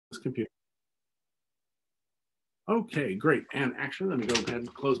computer. Okay, great. And actually, let me go ahead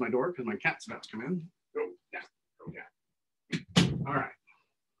and close my door because my cat's about to come in. Go, yeah, go, yeah. All right.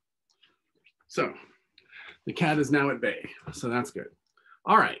 So the cat is now at bay, so that's good.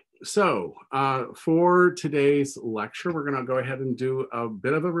 All right, so for today's lecture, we're gonna go ahead and do a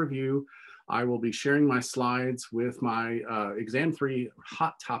bit of a review. I will be sharing my slides with my exam 3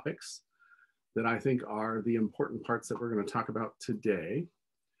 hot topics that I think are the important parts that we're gonna talk about today.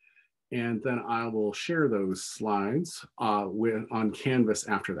 And then I will share those slides on Canvas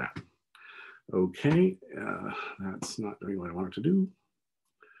after that. Okay, that's not doing what I want it to do.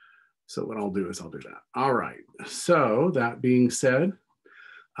 So what I'll do is I'll do that. All right, so that being said,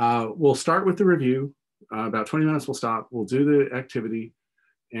 we'll start with the review. About 20 minutes we'll stop, we'll do the activity,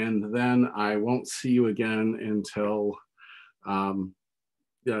 and then I won't see you again until, unless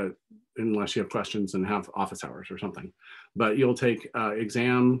you have questions and have office hours or something. But you'll take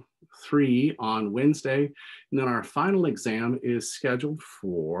exam 3 on Wednesday, and then our final exam is scheduled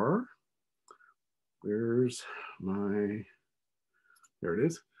for, where's my, there it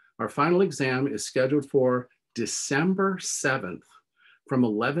is. Our final exam is scheduled for December 7th from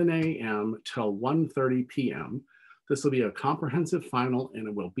 11 a.m. till 1:30 p.m. This will be a comprehensive final, and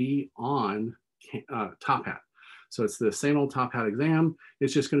it will be on Top Hat. So it's the same old Top Hat exam.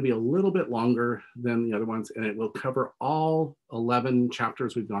 It's just going to be a little bit longer than the other ones, and it will cover all 11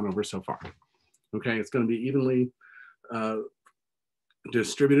 chapters we've gone over so far. Okay, it's going to be evenly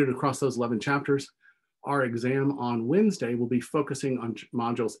distributed across those 11 chapters. Our exam on Wednesday will be focusing on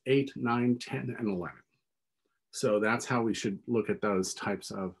modules 8, 9, 10, and 11. So that's how we should look at those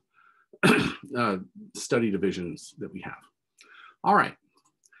types of study divisions that we have. All right.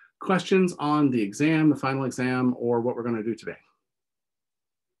 Questions on the exam, the final exam, or what we're going to do today?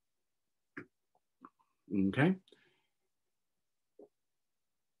 Okay.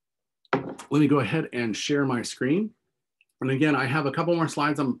 Let me go ahead and share my screen. And again, I have a couple more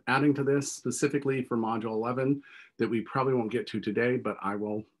slides I'm adding to this specifically for module 11 that we probably won't get to today, but I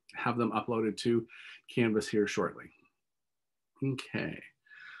will have them uploaded to Canvas here shortly. Okay,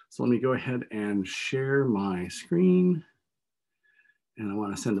 so let me go ahead and share my screen. And I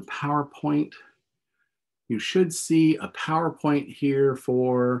want to send a PowerPoint. You should see a PowerPoint here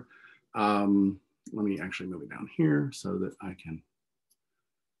for, let me actually move it down here so that I can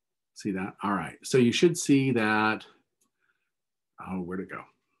see that. All right, so you should see that, oh, where'd it go?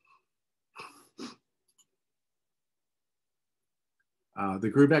 The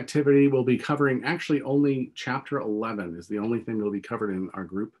group activity will be covering actually only chapter 11 is the only thing that will be covered in our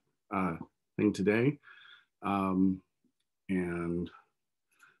group thing today. And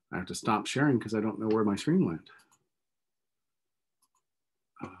I have to stop sharing because I don't know where my screen went.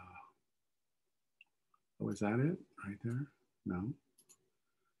 Oh, is that it right there? No.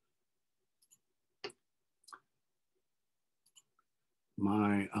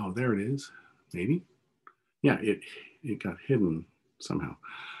 Oh, there it is, maybe. Yeah, it got hidden somehow.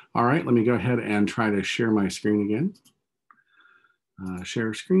 All right, let me go ahead and try to share my screen again.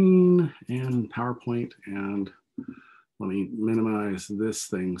 Share screen and PowerPoint, and let me minimize this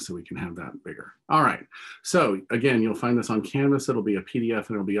thing so we can have that bigger. All right, so again, you'll find this on Canvas. It'll be a PDF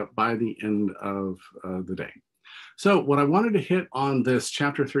and it'll be up by the end of the day. So what I wanted to hit on this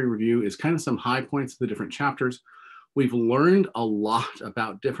chapter 3 review is kind of some high points of the different chapters. We've learned a lot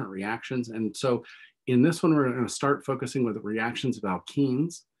about different reactions. And so in this one, we're going to start focusing with reactions of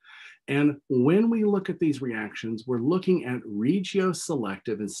alkenes. And when we look at these reactions, we're looking at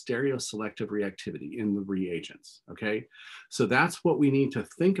regioselective and stereoselective reactivity in the reagents, okay? So that's what we need to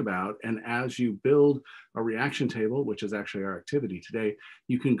think about. And as you build a reaction table, which is actually our activity today,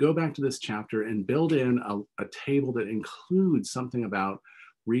 you can go back to this chapter and build in a table that includes something about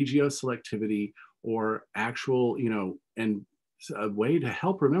regioselectivity or actual, and a way to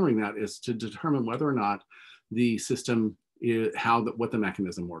help remembering that is to determine whether or not the system what the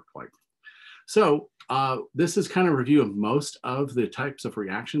mechanism worked like. So this is kind of a review of most of the types of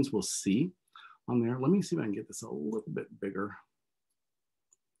reactions we'll see on there. Let me see if I can get this a little bit bigger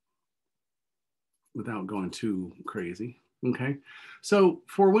without going too crazy. Okay, so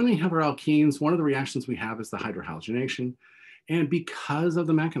for when we have our alkenes, one of the reactions we have is the hydrohalogenation. And because of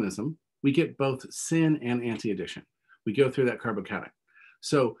the mechanism, we get both syn and anti-addition. We go through that carbocation.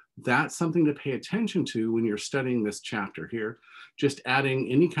 So that's something to pay attention to when you're studying this chapter here. Just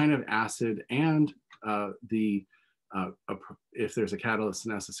adding any kind of acid and if there's a catalyst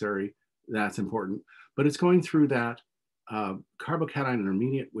necessary, that's important. But it's going through that carbocation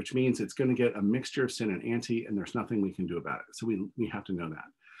intermediate, which means it's going to get a mixture of syn and anti, and there's nothing we can do about it. So we have to know that.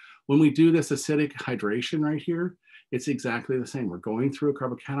 When we do this acidic hydration right here, it's exactly the same. We're going through a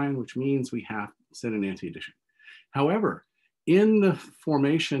carbocation, which means we have syn and anti addition. However, in the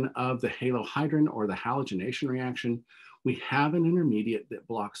formation of the halohydrin or the halogenation reaction, we have an intermediate that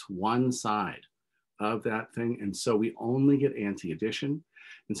blocks one side of that thing. And so we only get anti-addition.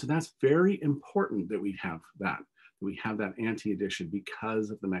 And so that's very important that we have that anti-addition because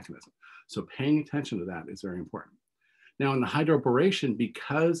of the mechanism. So paying attention to that is very important. Now in the hydroboration,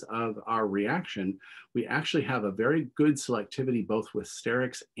 because of our reaction, we actually have a very good selectivity both with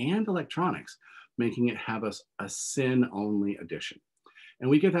sterics and electronics, making it have a syn-only addition.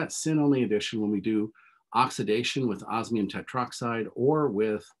 And we get that syn-only addition when we do oxidation with osmium tetroxide or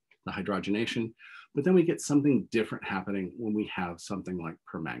with the hydrogenation, but then we get something different happening when we have something like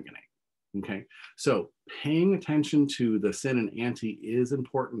permanganate. Okay, so paying attention to the syn and anti is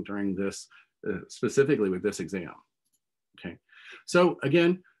important during this, specifically with this exam. Okay, so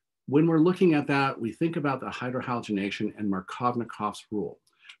again, when we're looking at that, we think about the hydrohalogenation and Markovnikov's rule.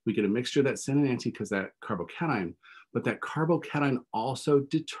 We get a mixture of that syn and anti because that carbocation, but that carbocation also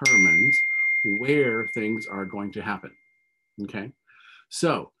determines where things are going to happen. Okay,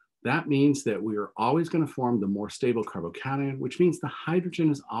 so that means that we are always going to form the more stable carbocation, which means the hydrogen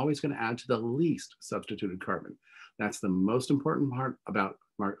is always going to add to the least substituted carbon. That's the most important part about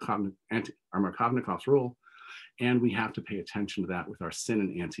Markovnikov's rule. And we have to pay attention to that with our syn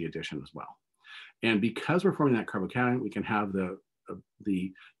and anti addition as well. And because we're forming that carbocation, we can have the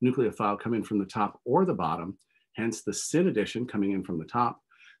nucleophile come in from the top or the bottom, hence the syn addition coming in from the top,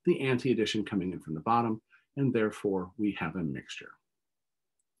 the anti addition coming in from the bottom, and therefore we have a mixture.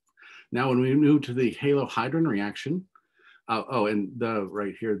 Now, when we move to the halohydrin reaction,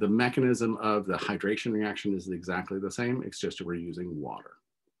 right here, the mechanism of the hydration reaction is exactly the same. It's just we're using water.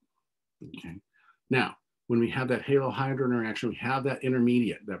 Okay. Now, when we have that halohydrin reaction, we have that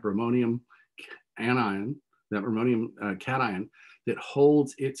intermediate, that bromonium anion, that bromonium cation that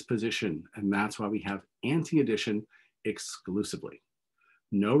holds its position. And that's why we have anti-addition exclusively.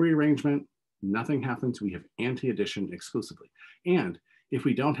 No rearrangement, nothing happens. We have anti-addition exclusively. And if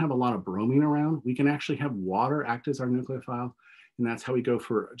we don't have a lot of bromine around, we can actually have water act as our nucleophile. And that's how we go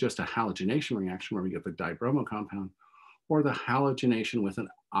for just a halogenation reaction where we get the dibromo compound, or the halogenation with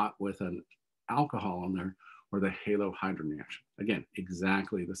an alcohol on there, or the halohydrin reaction. Again,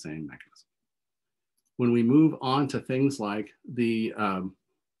 exactly the same mechanism. When we move on to things like the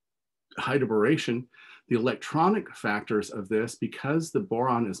hydroboration, the electronic factors of this, because the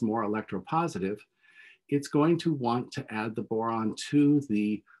boron is more electropositive, it's going to want to add the boron to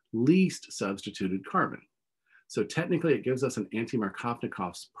the least substituted carbon. So technically it gives us an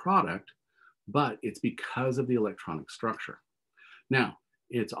anti-Markovnikov's product, but it's because of the electronic structure. Now,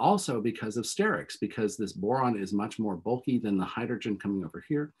 it's also because of sterics, because this boron is much more bulky than the hydrogen coming over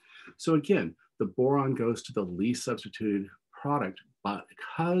here. So again, the boron goes to the least substituted product, but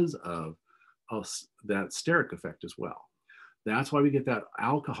because of that steric effect as well. That's why we get that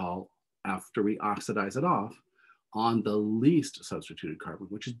alcohol after we oxidize it off on the least substituted carbon,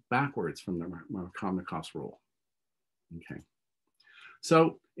 which is backwards from the Markovnikov's rule. Okay.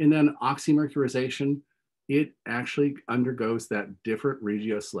 So, and then oxymercurization, it actually undergoes that different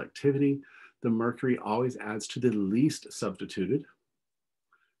regioselectivity. The mercury always adds to the least substituted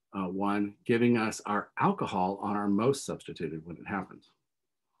one, giving us our alcohol on our most substituted when it happens.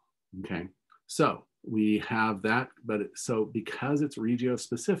 Okay, so we have that, but so because it's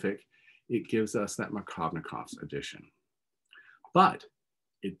regiospecific, it gives us that Markovnikov's addition. But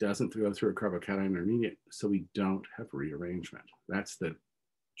it doesn't go through a carbocation intermediate, so we don't have rearrangement. That's the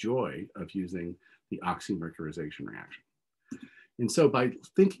joy of using the oxymercurization reaction. And so by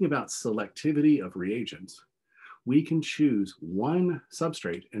thinking about selectivity of reagents, we can choose one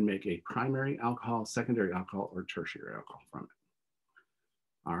substrate and make a primary alcohol, secondary alcohol, or tertiary alcohol from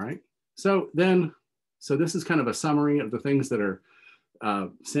it. All right, so this is kind of a summary of the things that are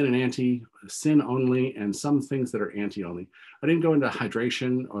syn and anti, syn only, and some things that are anti only. I didn't go into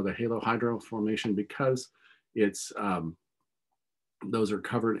hydration or the halohydro formation because it's those are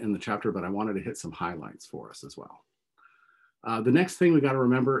covered in the chapter, but I wanted to hit some highlights for us as well. The next thing we got to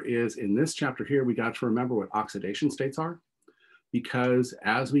remember is in this chapter here, we got to remember what oxidation states are, because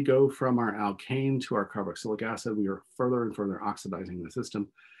as we go from our alkane to our carboxylic acid, we are further and further oxidizing the system.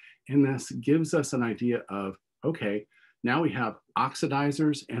 And this gives us an idea of, okay, now we have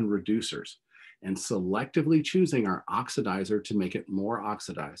oxidizers and reducers, and selectively choosing our oxidizer to make it more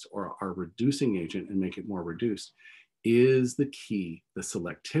oxidized, or our reducing agent and make it more reduced, is the key, the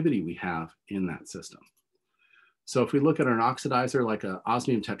selectivity we have in that system. So if we look at an oxidizer like an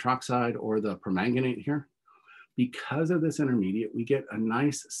osmium tetroxide or the permanganate here, Because of this intermediate, we get a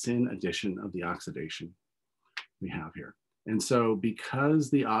nice syn addition of the oxidation we have here. And so because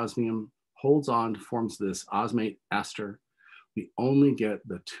the osmium holds on, forms this osmate ester, we only get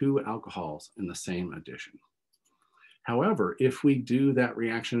the two alcohols in the same addition. However, if we do that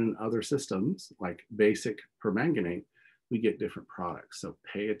reaction in other systems, like basic permanganate, we get different products. So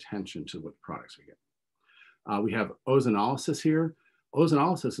pay attention to what products we get. We have ozonolysis here.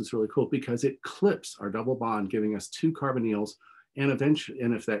 Ozonolysis is really cool because it clips our double bond, giving us two carbonyls. And eventually,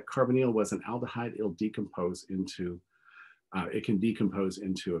 and if that carbonyl was an aldehyde, it'll decompose into, it can decompose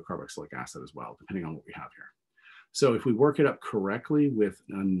into a carboxylic acid as well, depending on what we have here. So if we work it up correctly without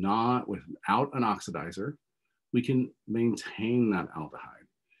an oxidizer, we can maintain that aldehyde.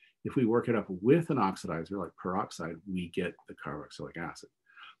 If we work it up with an oxidizer like peroxide, we get the carboxylic acid.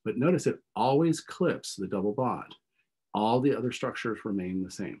 But notice it always clips the double bond. All the other structures remain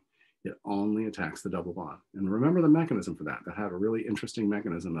the same. It only attacks the double bond. And remember the mechanism for that. That had a really interesting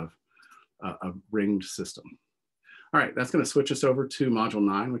mechanism of a ringed system. All right, that's going to switch us over to module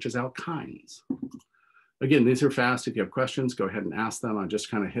 9, which is alkynes. Again, these are fast. If you have questions, go ahead and ask them. I'm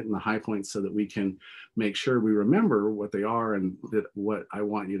just kind of hitting the high points so that we can make sure we remember what they are and that what I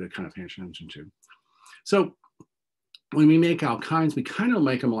want you to kind of pay attention to. So when we make alkynes, we kind of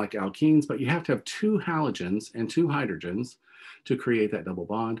make them like alkenes, but you have to have two halogens and two hydrogens to create that double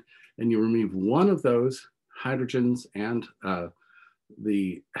bond. And you remove one of those hydrogens and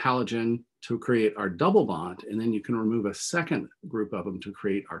the halogen to create our double bond. And then you can remove a second group of them to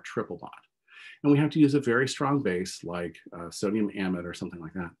create our triple bond. And we have to use a very strong base like sodium amide or something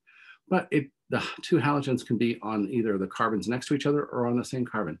like that. But the two halogens can be on either the carbons next to each other or on the same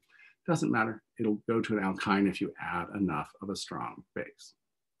carbon. Doesn't matter. It'll go to an alkyne if you add enough of a strong base.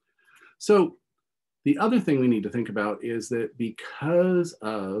 So the other thing we need to think about is that because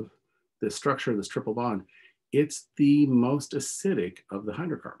of the structure of this triple bond, it's the most acidic of the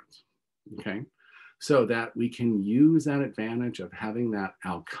hydrocarbons, okay? So that we can use that advantage of having that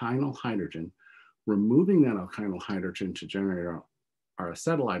alkynyl hydrogen, removing that alkynyl hydrogen to generate our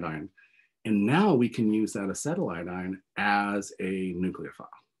acetyl ion. And now we can use that acetyl ion as a nucleophile,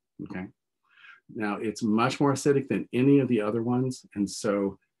 okay? Now it's much more acidic than any of the other ones. And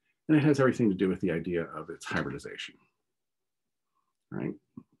it has everything to do with the idea of its hybridization, right?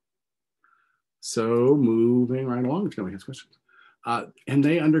 So moving right along, if anybody has questions. And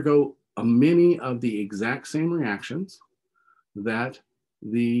they undergo many of the exact same reactions that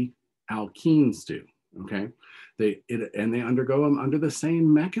the alkenes do, okay? And they undergo them under the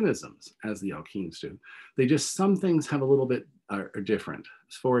same mechanisms as the alkenes do. They just, some things have a little bit are different.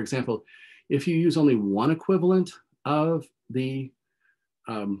 For example, if you use only one equivalent of the,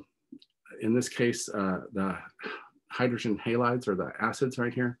 in this case, the hydrogen halides or the acids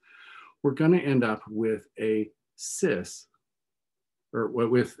right here, we're going to end up with a cis, or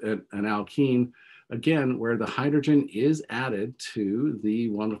with an alkene, again, where the hydrogen is added to the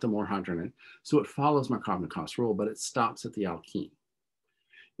one with the more hydrogen. So it follows Markovnikov's rule, but it stops at the alkene.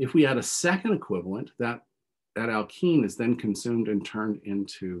 If we add a second equivalent, that alkene is then consumed and turned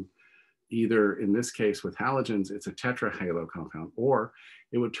into either, in this case with halogens, it's a tetrahalo compound, or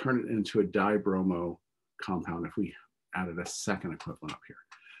it would turn it into a dibromo compound if we added a second equivalent up here.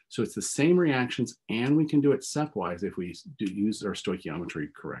 So it's the same reactions, and we can do it stepwise if we use our stoichiometry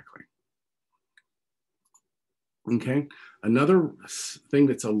correctly. Okay, another thing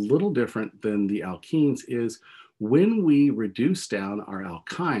that's a little different than the alkenes is when we reduce down our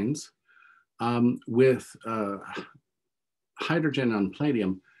alkynes with hydrogen on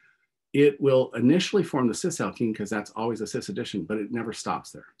palladium, it will initially form the cis alkene because that's always a cis addition, but it never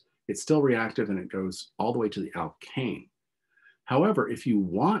stops there. It's still reactive and it goes all the way to the alkane. However, if you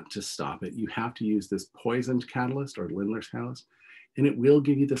want to stop it, you have to use this poisoned catalyst or Lindlar's catalyst, and it will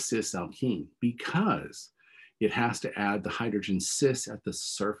give you the cis alkene because it has to add the hydrogen cis at the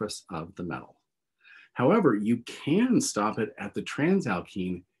surface of the metal. However, you can stop it at the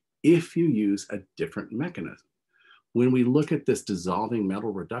transalkene if you use a different mechanism. When we look at this dissolving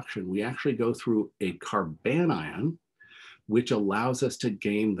metal reduction, we actually go through a carbanion, which allows us to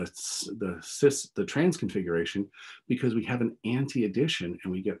gain the trans configuration because we have an anti-addition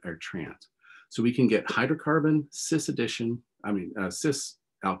and we get our trans. So we can get hydrocarbon, cis addition, cis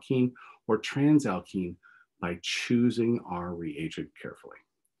alkene or trans alkene by choosing our reagent carefully.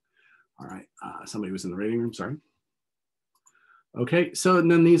 All right, somebody was in the reading room, sorry. Okay, so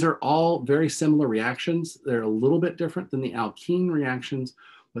and then these are all very similar reactions. They're a little bit different than the alkene reactions,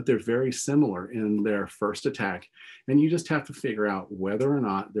 but they're very similar in their first attack. And you just have to figure out whether or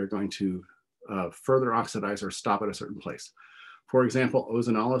not they're going to further oxidize or stop at a certain place. For example,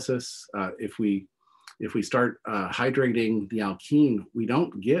 ozonolysis, if we if we start hydrating the alkene, we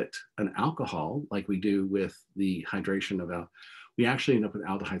don't get an alcohol like we do with the hydration of we actually end up with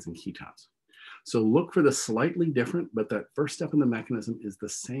aldehydes and ketones. So look for the slightly different, but that first step in the mechanism is the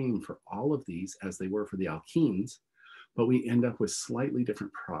same for all of these as they were for the alkenes, but we end up with slightly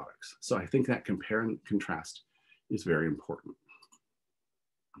different products. So I think that compare and contrast is very important.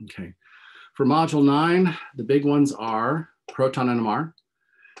 Okay, for module 9, the big ones are proton NMR,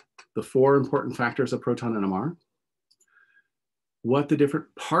 the 4 important factors of proton NMR, what the different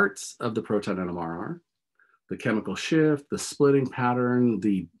parts of the proton NMR are, the chemical shift, the splitting pattern,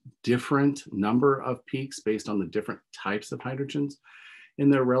 the different number of peaks based on the different types of hydrogens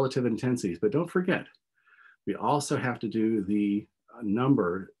and their relative intensities. But don't forget, we also have to do the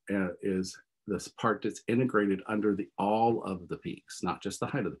number is this part that's integrated under all of the peaks, not just the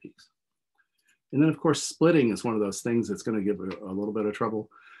height of the peaks. And then of course, splitting is one of those things that's going to give a little bit of trouble.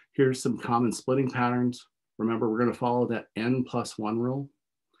 Here's some common splitting patterns. Remember, we're going to follow that N+1 rule.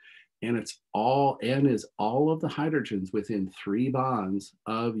 And it's N is all of the hydrogens within 3 bonds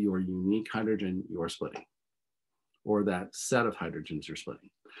of your unique hydrogen you're splitting, or that set of hydrogens you're splitting.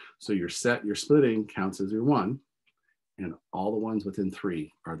 So your set you're splitting counts as your 1, and all the ones within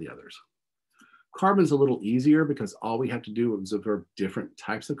 3 are the others. Carbon's a little easier because all we have to do is observe different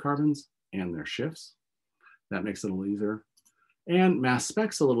types of carbons and their shifts. That makes it a little easier. And mass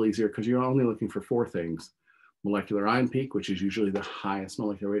spec's a little easier because you're only looking for 4 things. Molecular ion peak, which is usually the highest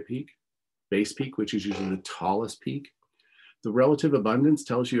molecular weight peak. Base peak, which is usually the tallest peak. The relative abundance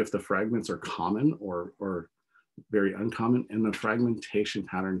tells you if the fragments are common or very uncommon. And the fragmentation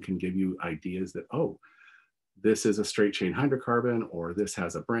pattern can give you ideas that, oh, this is a straight chain hydrocarbon, or this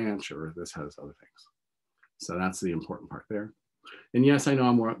has a branch, or this has other things. So that's the important part there. And yes, I know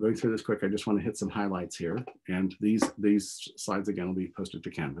I'm going through this quick. I just want to hit some highlights here. And these slides, again, will be posted to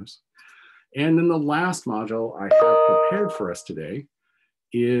Canvas. And then the last module I have prepared for us today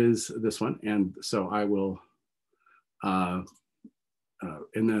is this one. And so I will, and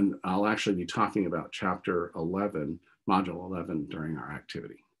then I'll actually be talking about chapter 11, module 11 during our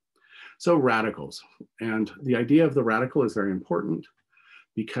activity. So radicals. And the idea of the radical is very important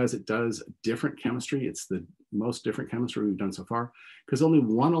because it does different chemistry. It's the most different chemistry we've done so far because only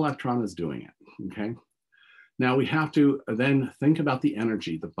 1 electron is doing it, okay? Now we have to then think about the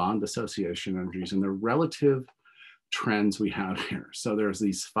energy, the bond dissociation energies and the relative trends we have here. So there's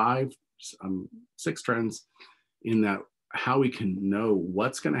these 6 trends in that how we can know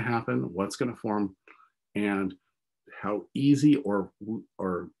what's going to happen, what's going to form, and how easy or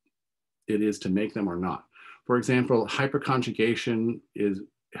it is to make them or not. For example, hyperconjugation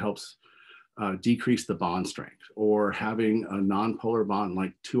helps decrease the bond strength, or having a nonpolar bond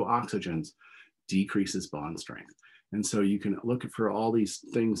like 2 oxygens decreases bond strength. And so you can look for all these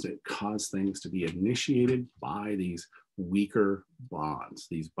things that cause things to be initiated by these weaker bonds.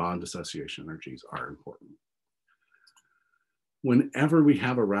 These bond dissociation energies are important. Whenever we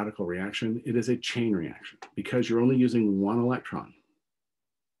have a radical reaction, it is a chain reaction because you're only using 1 electron.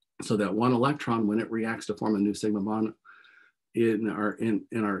 So that 1 electron, when it reacts to form a new sigma bond in our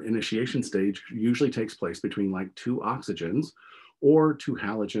initiation stage, usually takes place between like 2 oxygens or 2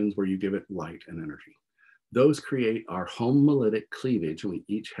 halogens where you give it light and energy. Those create our homolytic cleavage, and we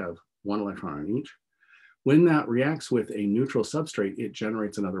each have 1 electron on each. When that reacts with a neutral substrate, it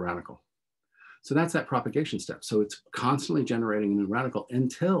generates another radical. So that's that propagation step. So it's constantly generating a new radical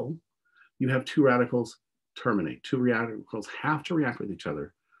until you have 2 radicals terminate. 2 radicals have to react with each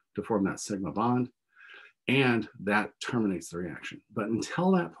other to form that sigma bond, and that terminates the reaction. But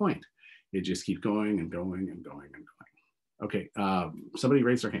until that point, it just keeps going and going and going and going. Okay, somebody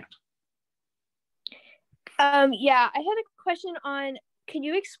raise their hand. Yeah, I had a question on, can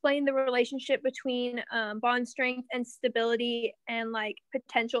you explain the relationship between bond strength and stability and like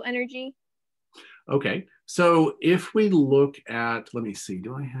potential energy? Okay, so if we look at, let me see,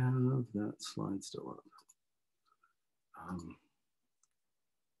 do I have that slide still up?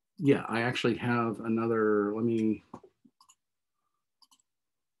 Yeah, I actually have another, let me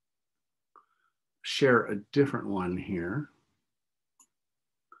share a different one here.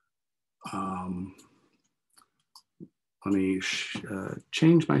 Let me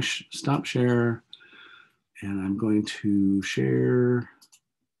change my stop share, and I'm going to share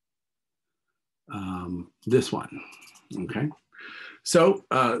this one, okay? So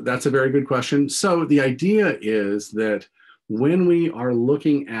that's a very good question. So the idea is that when we are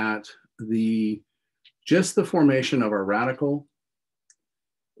looking at just the formation of our radical,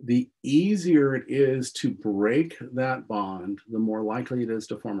 the easier it is to break that bond, the more likely it is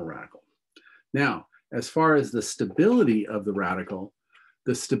to form a radical. Now, as far as the stability of the radical,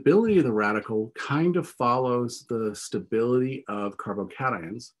 The stability of the radical kind of follows the stability of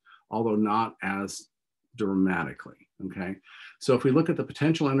carbocations, although not as dramatically, okay? So if we look at the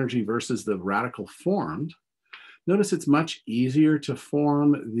potential energy versus the radical formed, notice it's much easier to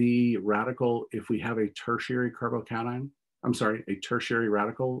form the radical if we have a tertiary carbocation, I'm sorry, a tertiary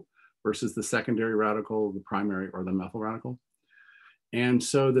radical versus the secondary radical, the primary, or the methyl radical. And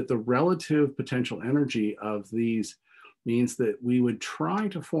so that the relative potential energy of these means that we would try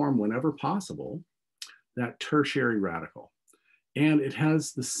to form, whenever possible, that tertiary radical. And it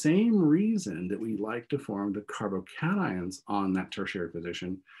has the same reason that we like to form the carbocations on that tertiary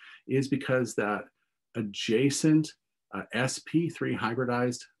position, is because that adjacent sp3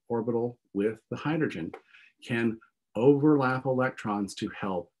 hybridized orbital with the hydrogen can overlap electrons to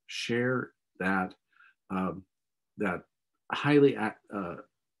help share that, that highly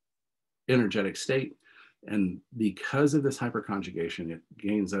energetic state. And because of this hyperconjugation, it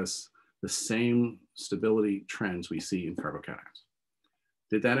gains us the same stability trends we see in carbocations.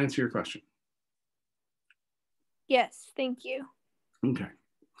 Did that answer your question? Yes, thank you. Okay,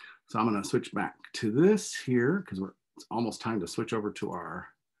 so I'm going to switch back to this here because it's almost time to switch over to our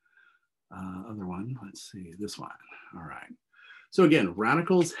other one. Let's see, this one. All right. So again,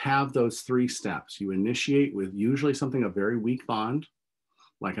 radicals have those 3 steps. You initiate with usually something a very weak bond,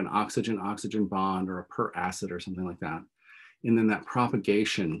 like an oxygen-oxygen bond or a per acid or something like that. And then that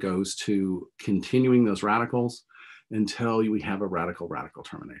propagation goes to continuing those radicals until we have a radical-radical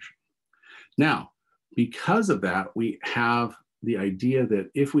termination. Now, because of that, we have the idea that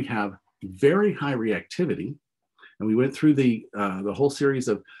if we have very high reactivity, and we went through the whole series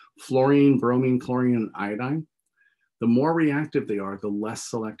of fluorine, bromine, chlorine, and iodine, the more reactive they are, the less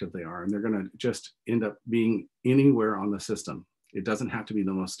selective they are, and they're going to just end up being anywhere on the system. It doesn't have to be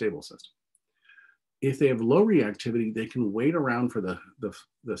the most stable system. If they have low reactivity, they can wait around for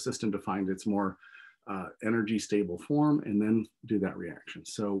the system to find its more energy stable form and then do that reaction.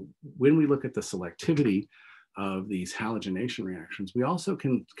 So when we look at the selectivity of these halogenation reactions, we also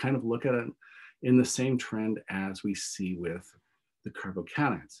can kind of look at it in the same trend as we see with the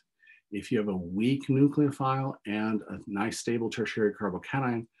carbocations. If you have a weak nucleophile and a nice stable tertiary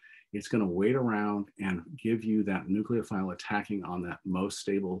carbocation, it's going to wait around and give you that nucleophile attacking on that most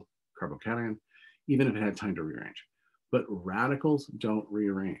stable carbocation, even if it had time to rearrange. But radicals don't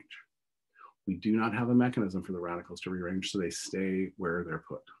rearrange. We do not have a mechanism for the radicals to rearrange, so they stay where they're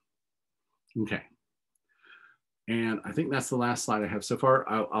put. Okay. And I think that's the last slide I have so far.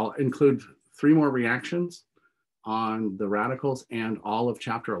 I'll include 3 more reactions on the radicals and all of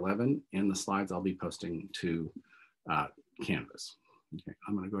chapter 11 in the slides I'll be posting to Canvas. Okay,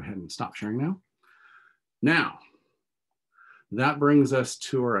 I'm going to go ahead and stop sharing now. Now, that brings us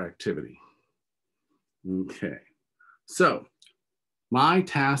to our activity. Okay, so my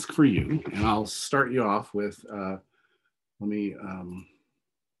task for you, and I'll start you off with, let me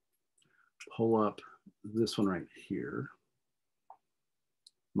pull up this one right here.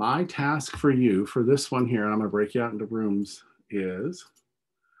 My task for you for this one here, and I'm going to break you out into rooms, is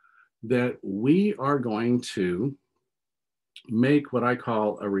that we are going to make what I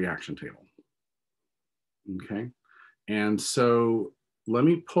call a reaction table. Okay, and so let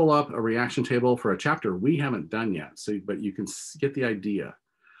me pull up a reaction table for a chapter we haven't done yet. So, but you can get the idea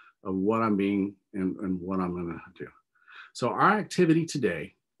of what I'm being and what I'm going to do. So our activity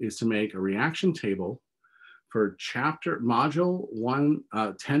today is to make a reaction table for chapter module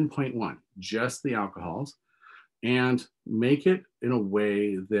 10.1, just the alcohols, and make it in a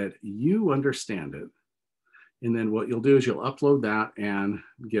way that you understand it. And then what you'll do is you'll upload that and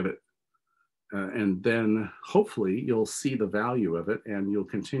give it. And then hopefully you'll see the value of it and you'll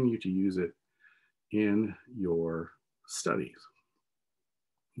continue to use it in your studies.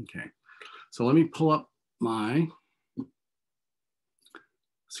 Okay, so let me pull up my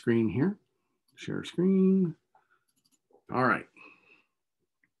screen here, share screen. All right.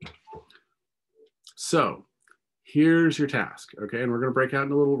 So here's your task, okay? And we're gonna break out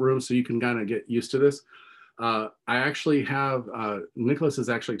into little rooms so you can kind of get used to this. I actually have, Nicholas is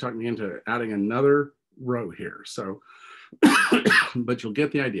actually talking me into adding another row here. So, but you'll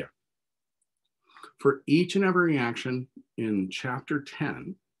get the idea. For each and every reaction in chapter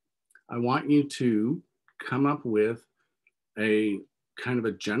 10, I want you to come up with a kind of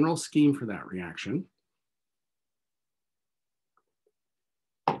a general scheme for that reaction.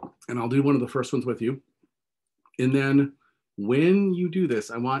 And I'll do one of the first ones with you. And then when you do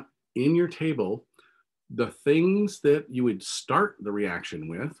this, I want in your table the things that you would start the reaction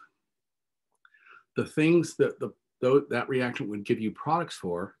with, the things that that reaction would give you products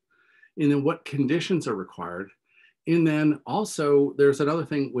for, and then what conditions are required, And then also there's another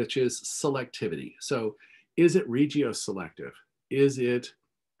thing, which is selectivity. So is it regioselective? Is it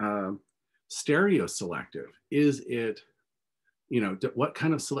stereoselective? Is it, what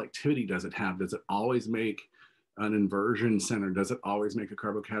kind of selectivity does it have? Does it always make an inversion center? Does it always make a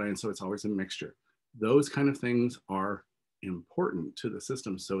carbocation? So it's always a mixture. Those kind of things are important to the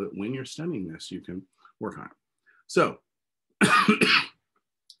system so that when you're studying this, you can work on it. So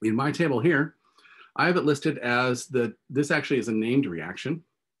in my table here, I have it listed as this actually is a named reaction.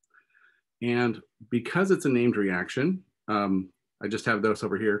 And because it's a named reaction, I just have those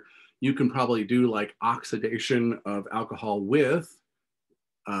over here. You can probably do like oxidation of alcohol with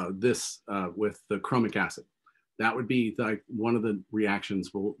with the chromic acid. That would be like one of the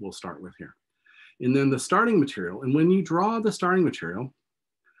reactions we'll start with here. And then the starting material. And when you draw the starting material,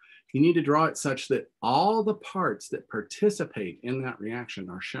 you need to draw it such that all the parts that participate in that reaction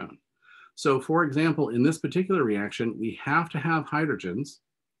are shown. So for example, in this particular reaction, we have to have hydrogens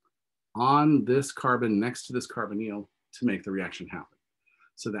on this carbon next to this carbonyl to make the reaction happen.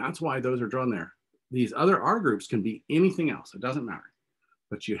 So that's why those are drawn there. These other R groups can be anything else. It doesn't matter.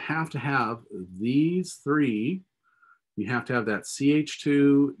 But you have to have these three. You have to have that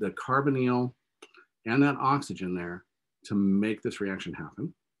CH2, the carbonyl, and that oxygen there to make this reaction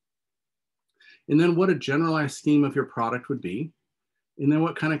happen. And then what a generalized scheme of your product would be. And then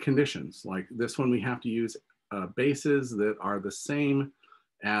what kind of conditions? Like this one, we have to use bases that are the same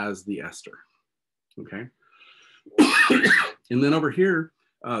as the ester, okay? And then over here,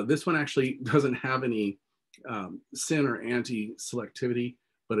 this one actually doesn't have any syn or anti-selectivity,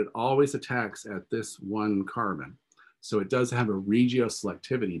 but it always attacks at this one carbon. So it does have a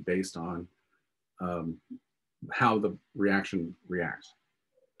regioselectivity based on how the reaction reacts.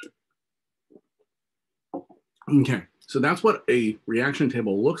 Okay, so that's what a reaction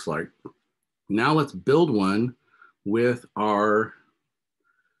table looks like. Now let's build one with our,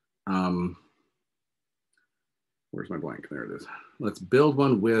 where's my blank? There it is. Let's build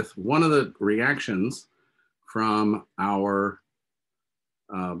one with one of the reactions from our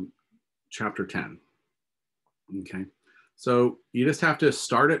chapter 10. Okay, so you just have to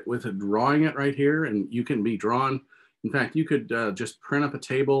start it with drawing it right here, and you can be drawn. In fact, you could just print up a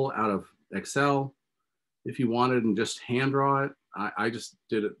table out of Excel if you wanted and just hand draw it. I just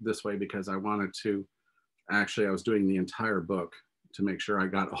did it this way because I wanted to, actually I was doing the entire book to make sure I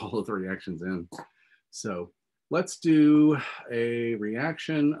got all of the reactions in. So let's do a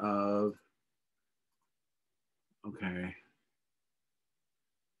reaction of, okay.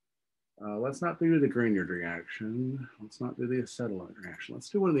 Let's not do the Grignard reaction. Let's not do the acetylate reaction. Let's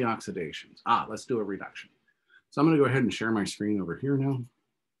do one of the oxidations. Let's do a reduction. So I'm gonna go ahead and share my screen over here now.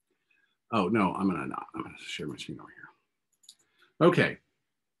 Oh, no, I'm gonna share my screen over here. Okay,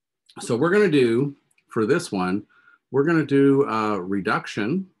 so we're gonna do, for this one, we're gonna do a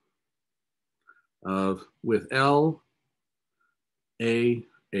reduction of with LAH,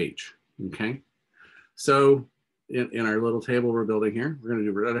 okay? So in our little table we're building here, we're gonna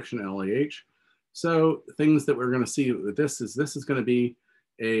do reduction LAH. So things that we're gonna see with this is gonna be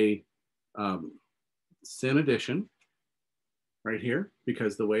a syn addition, right here,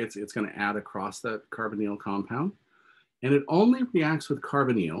 because the way it's going to add across that carbonyl compound. And it only reacts with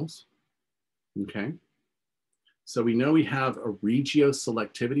carbonyls, okay? So we know we have a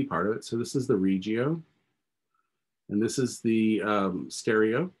regioselectivity part of it. So this is the regio, and this is the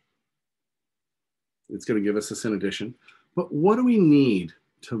stereo. It's going to give us a syn addition. But what do we need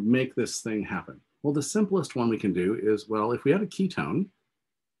to make this thing happen? Well, the simplest one we can do is, well, if we had a ketone,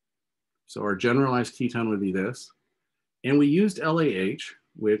 so our generalized ketone would be this, and we used LAH,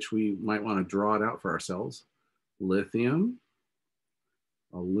 which we might want to draw it out for ourselves. Lithium,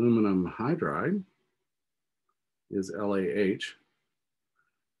 aluminum hydride is LAH.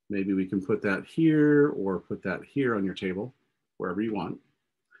 Maybe we can put that here or put that here on your table, wherever you want.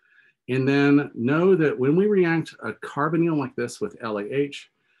 And then know that when we react a carbonyl like this with LAH,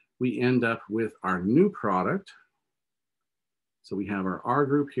 we end up with our new product. So we have our R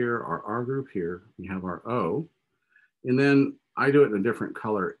group here, our R group here, we have our O. And then I do it in a different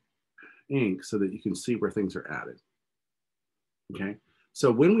color ink so that you can see where things are added. Okay,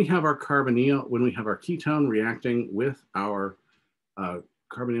 so when we have our carbonyl, when we have our ketone reacting with our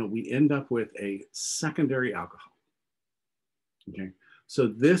carbonyl, we end up with a secondary alcohol. Okay, so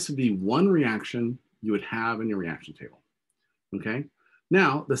this would be one reaction you would have in your reaction table. Okay,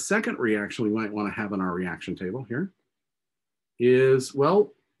 now the second reaction we might want to have in our reaction table here is,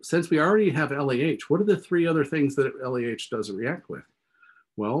 well, since we already have LAH, what are the three other things that LAH doesn't react with?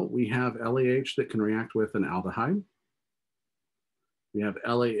 Well, we have LAH that can react with an aldehyde. We have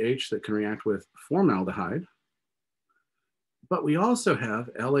LAH that can react with formaldehyde. But we also have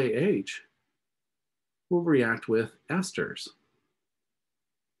LAH will react with esters,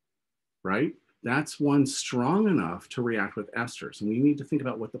 right? That's one strong enough to react with esters. And we need to think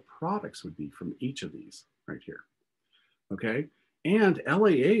about what the products would be from each of these right here, okay? And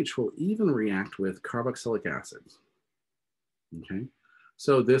LAH will even react with carboxylic acids, okay?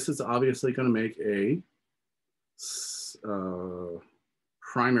 So this is obviously going to make a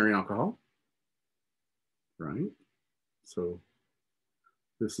primary alcohol, right? So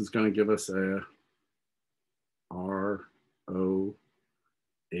this is going to give us a ROH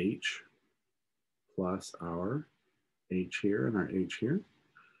plus our H here and our H here.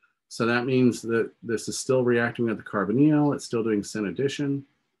 So that means that this is still reacting with the carbonyl. It's still doing syn addition.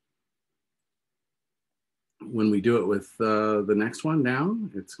 When we do it with the next one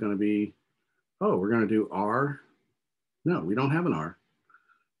down, it's going to be, oh, we're going to do R. No, we don't have an R.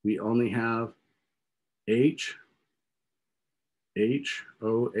 We only have H,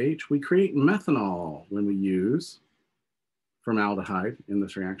 HOH. We create methanol when we use formaldehyde in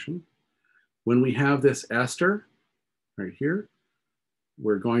this reaction. When we have this ester right here,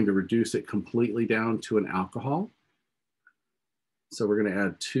 we're going to reduce it completely down to an alcohol. So we're going to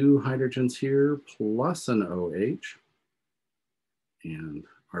add 2 hydrogens here plus an OH. And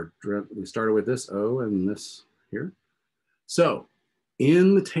we started with this O and this here. So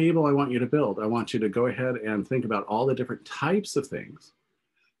in the table I want you to build, I want you to go ahead and think about all the different types of things.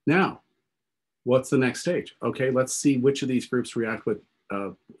 Now, what's the next stage? Okay, let's see which of these groups react with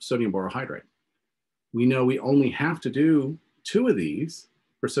sodium borohydride. We know we only have to do 2 of these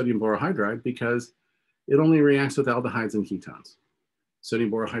for sodium borohydride because it only reacts with aldehydes and ketones.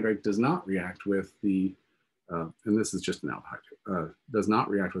 Sodium borohydride does not react with the, and this is just an aldehyde, does not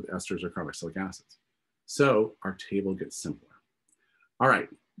react with esters or carboxylic acids. So our table gets simpler. All right,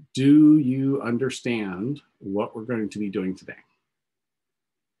 do you understand what we're going to be doing today?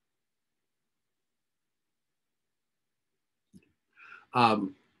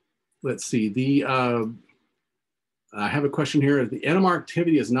 Let's see, I have a question here. The NMR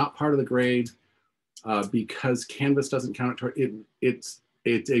activity is not part of the grade because Canvas doesn't count it toward it. It's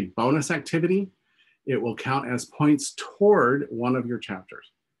a bonus activity. It will count as points toward one of your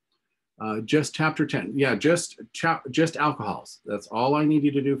chapters. Just chapter 10. Yeah, just alcohols. That's all I need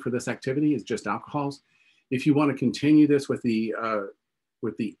you to do for this activity is just alcohols. If you want to continue this with the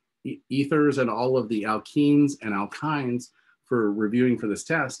ethers and all of the alkenes and alkynes for reviewing for this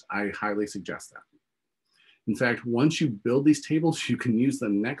test, I highly suggest that. In fact, once you build these tables, you can use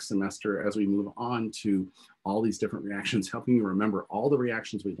them next semester as we move on to all these different reactions, helping you remember all the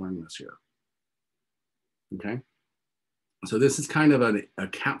reactions we learned this year. Okay, so this is kind of a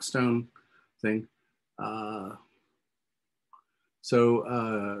capstone thing.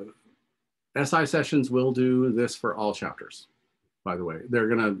 SI sessions will do this for all chapters, by the way. They're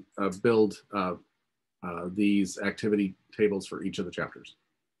gonna build these activity tables for each of the chapters.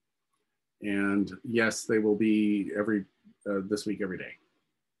 And yes, they will be this week, every day.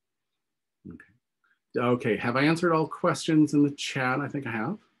 Okay. Okay, have I answered all questions in the chat? I think I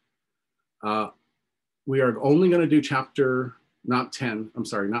have. We are only going to do chapter, not 10, I'm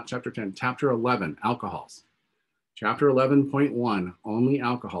sorry, not chapter 10, chapter 11, alcohols. Chapter 11.1, only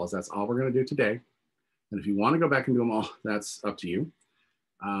alcohols. That's all we're going to do today. And if you want to go back and do them all, that's up to you.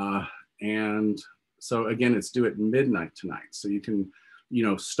 And so again, it's due at midnight tonight. So you can,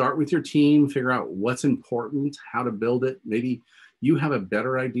 start with your team, figure out what's important, how to build it. Maybe you have a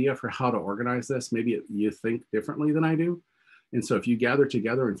better idea for how to organize this. Maybe you think differently than I do. And so if you gather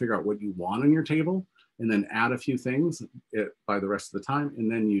together and figure out what you want on your table, and then add a few things by the rest of the time,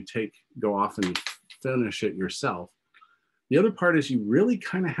 and then you go off and finish it yourself. The other part is you really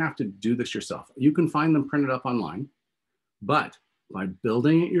kind of have to do this yourself. You can find them printed up online, but by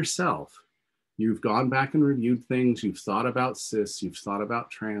building it yourself, you've gone back and reviewed things, you've thought about cis, you've thought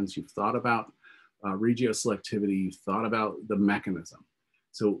about trans, you've thought about regioselectivity, you've thought about the mechanism.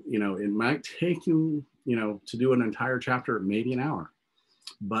 So, it might take you, to do an entire chapter, maybe an hour,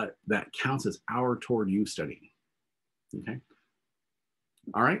 but that counts as hour toward you studying, okay?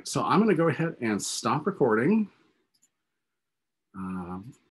 All right, so I'm gonna go ahead and stop recording.